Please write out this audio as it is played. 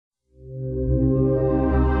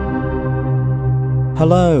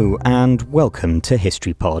Hello and welcome to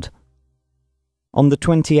History Pod. On the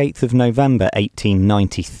 28th of November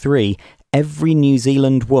 1893, every New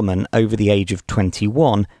Zealand woman over the age of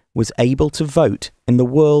 21 was able to vote in the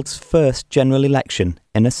world's first general election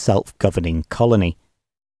in a self-governing colony.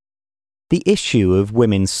 The issue of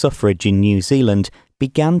women's suffrage in New Zealand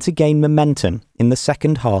began to gain momentum in the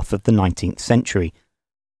second half of the 19th century.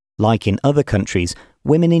 Like in other countries,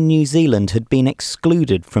 women in New Zealand had been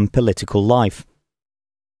excluded from political life.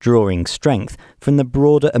 Drawing strength from the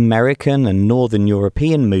broader American and Northern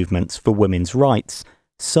European movements for women's rights,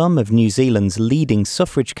 some of New Zealand's leading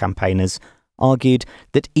suffrage campaigners argued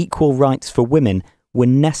that equal rights for women were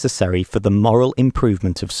necessary for the moral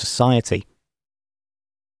improvement of society.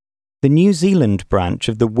 The New Zealand branch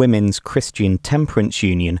of the Women's Christian Temperance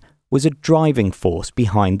Union was a driving force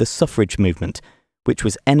behind the suffrage movement, which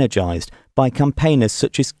was energised by campaigners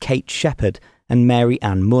such as Sheppard and Mary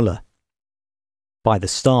Ann Müller. By the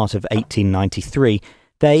start of 1893,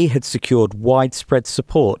 they had secured widespread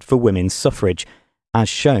support for women's suffrage, as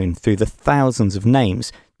shown through the thousands of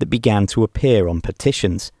names that began to appear on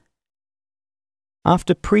petitions.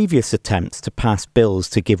 After previous attempts to pass bills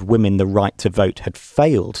to give women the right to vote had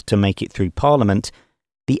failed to make it through Parliament,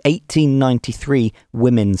 the 1893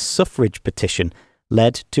 Women's Suffrage Petition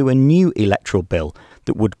led to a new electoral bill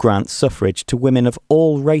that would grant suffrage to women of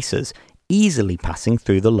all races, easily passing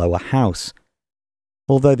through the lower house.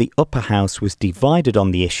 Although the upper house was divided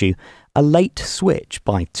on the issue, a late switch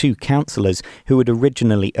by two councillors who had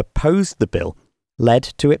originally opposed the bill led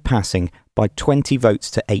to it passing by 20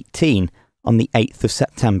 votes to 18 on the 8th of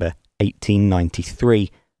September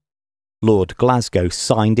 1893. Lord Glasgow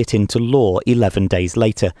signed it into law 11 days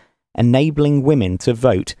later, enabling women to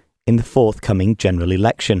vote in the forthcoming general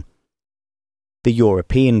election. The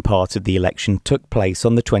European part of the election took place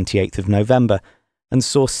on the 28th of November and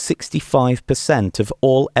saw 65% of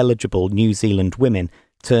all eligible New Zealand women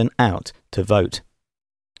turn out to vote.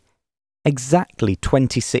 Exactly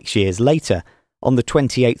 26 years later, on the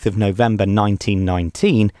 28th of November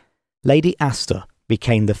 1919, Lady Astor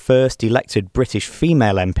became the first elected British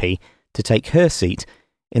female MP to take her seat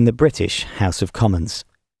in the British House of Commons.